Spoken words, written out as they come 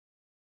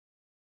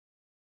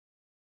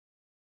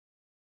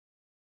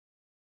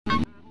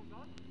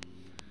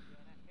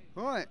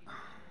Right,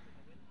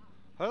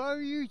 hello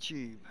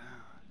YouTube.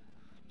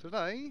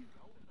 Today,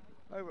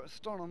 over at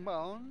Stonham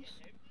Barnes,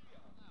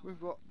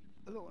 we've got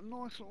a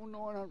nice little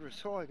 900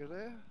 Tiger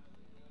there.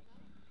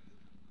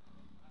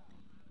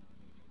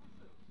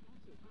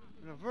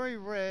 And a very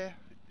rare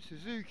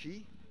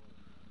Suzuki.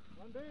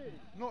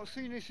 Not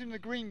seen this in the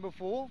green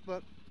before,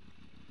 but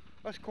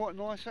that's quite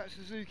nice, that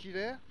Suzuki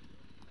there.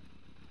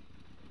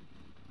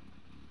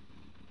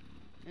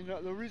 In the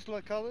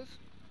Rizla colours.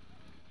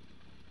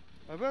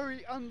 A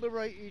very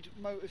underrated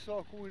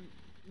motorcycle,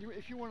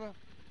 if you want to...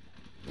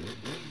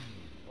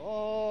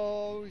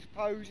 Oh, he's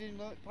posing,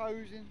 look,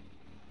 posing.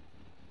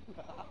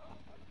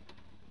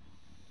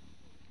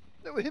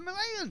 Little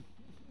Himalayan!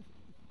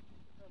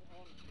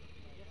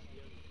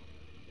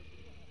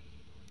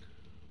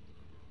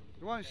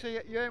 You won't see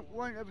it, you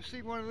won't ever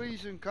see one of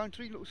these in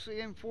country, little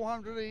CM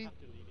 400E.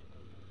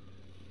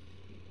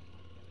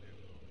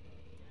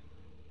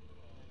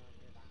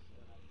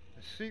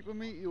 A Super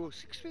Meteor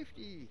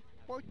 650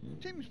 by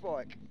Tim's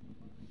bike.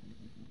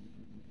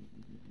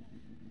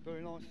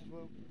 Very nice as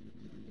well.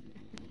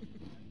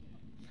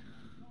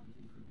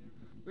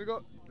 We've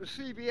got the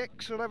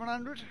CBX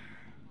 1100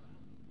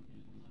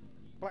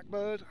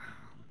 Blackbird.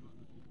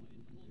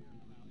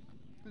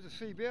 There's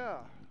a CBR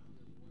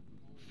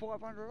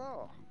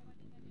 500R.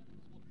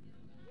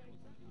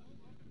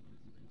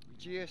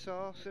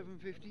 GSR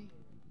 750.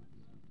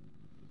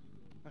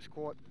 That's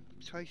quite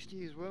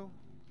tasty as well.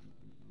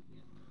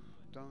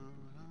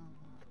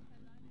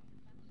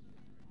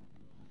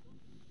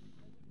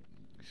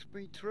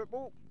 Speed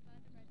triple.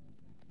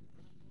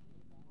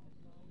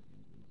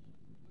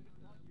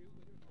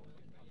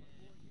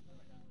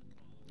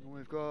 And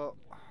we've got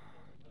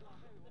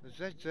the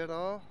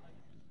ZZR.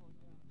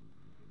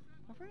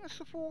 I think that's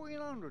the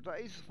 1400. That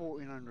is the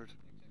 1400.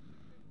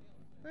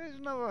 There's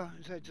another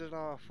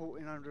ZZR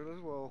 1400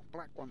 as well,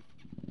 black one.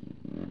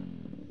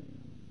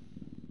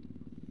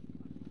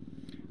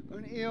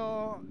 An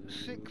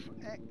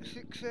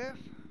ER6F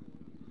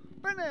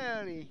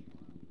Benelli,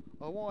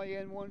 a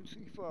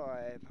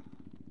YN125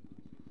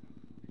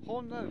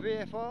 Honda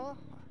VFR. I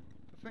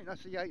think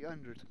that's the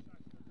 800.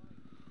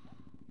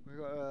 We've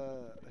got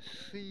a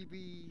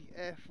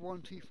CBF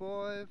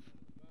 125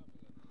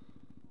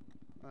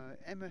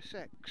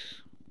 MSX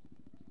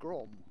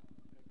Grom.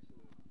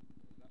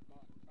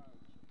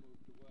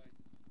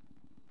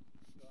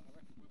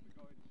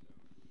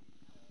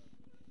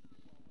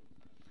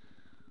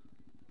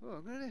 Oh,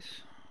 look at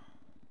this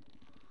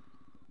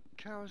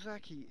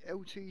Kawasaki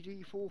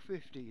LTD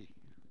 450.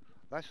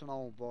 That's an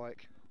old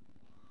bike.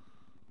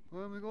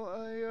 Well, we've got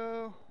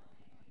a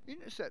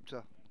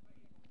Interceptor.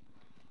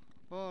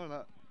 Oh,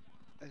 look,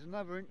 there's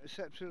another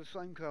Interceptor of the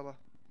same colour.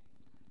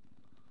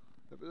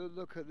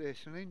 Look at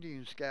this, an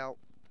Indian Scout.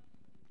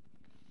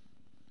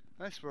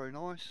 That's very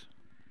nice.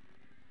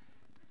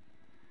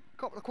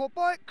 Couple of quad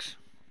bikes.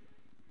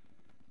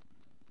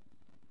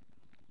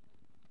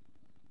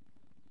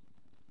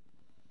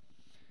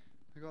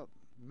 We got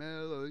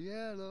Mellow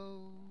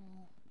Yellow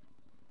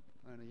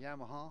and a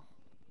Yamaha.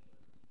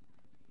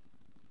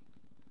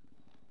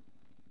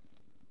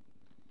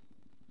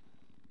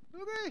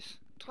 Look at this,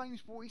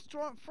 Thames Boys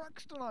Triumph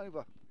Fraxton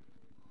over.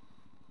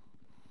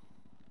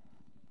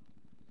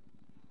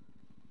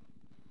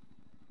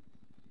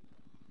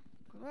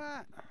 Look at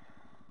that.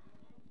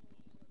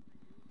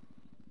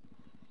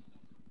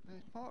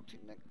 There's parked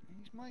it next.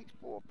 His mate's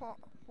bought a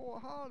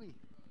Harley.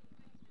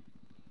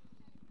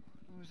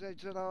 There's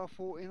ZZR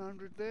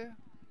 1400 there.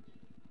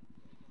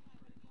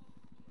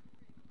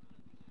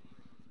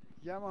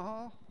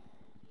 Yamaha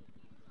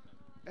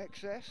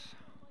XS.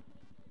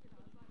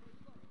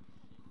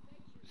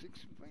 I think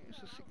it's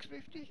a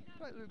 650.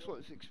 That looks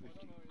like a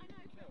 650.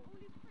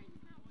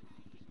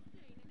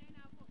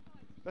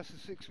 That's a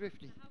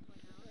 650.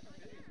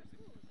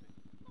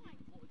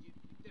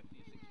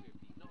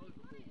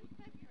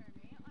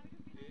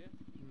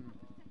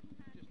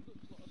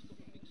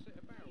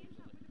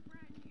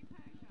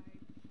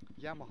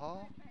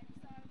 Yamaha.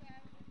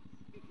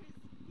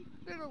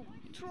 Little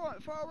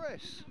Triumph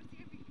RS.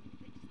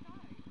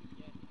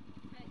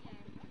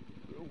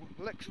 Little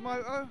Lex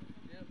Moto.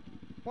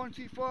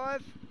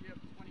 125.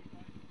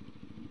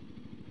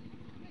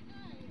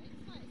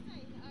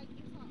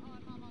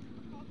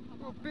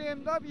 Well,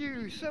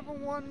 BMW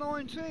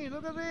 7119.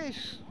 Look at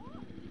this.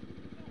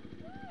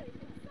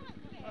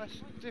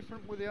 That's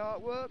different with the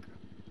artwork.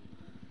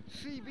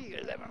 CB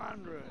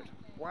 1100.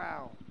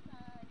 Wow.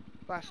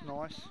 That's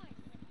nice.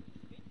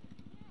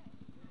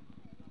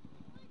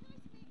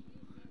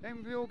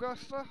 MV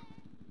Augusta,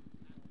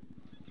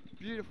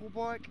 beautiful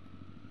bike.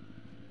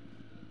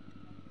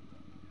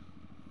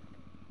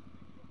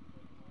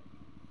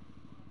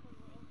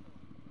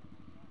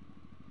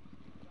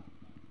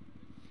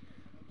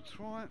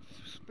 Triumph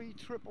Speed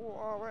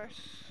Triple RS.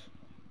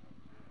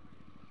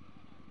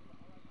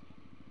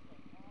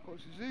 Got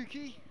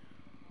Suzuki.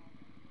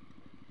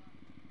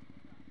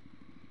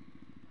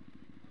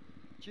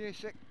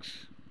 GSX.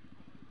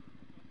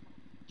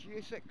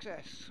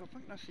 GSXS, I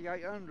think that's the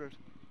 800.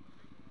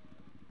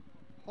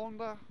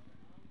 Honda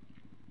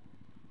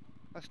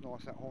That's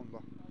nice, that Honda.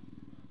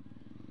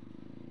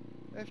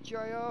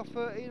 FJR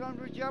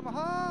 1300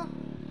 Yamaha.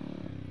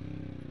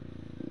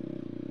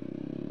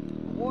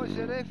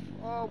 YZF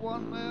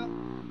R1 there.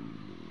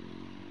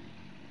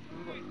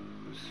 We've got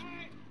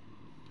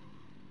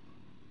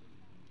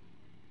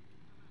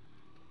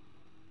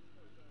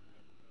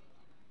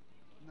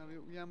another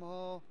little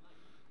Yamaha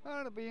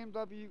and a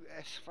BMW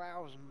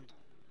S1000.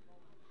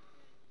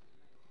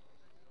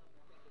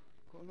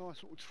 Got a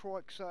nice little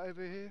trike set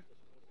over here.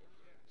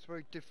 It's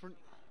very different.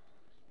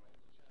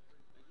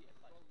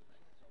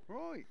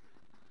 Right,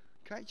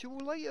 catch you all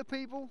later,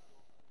 people.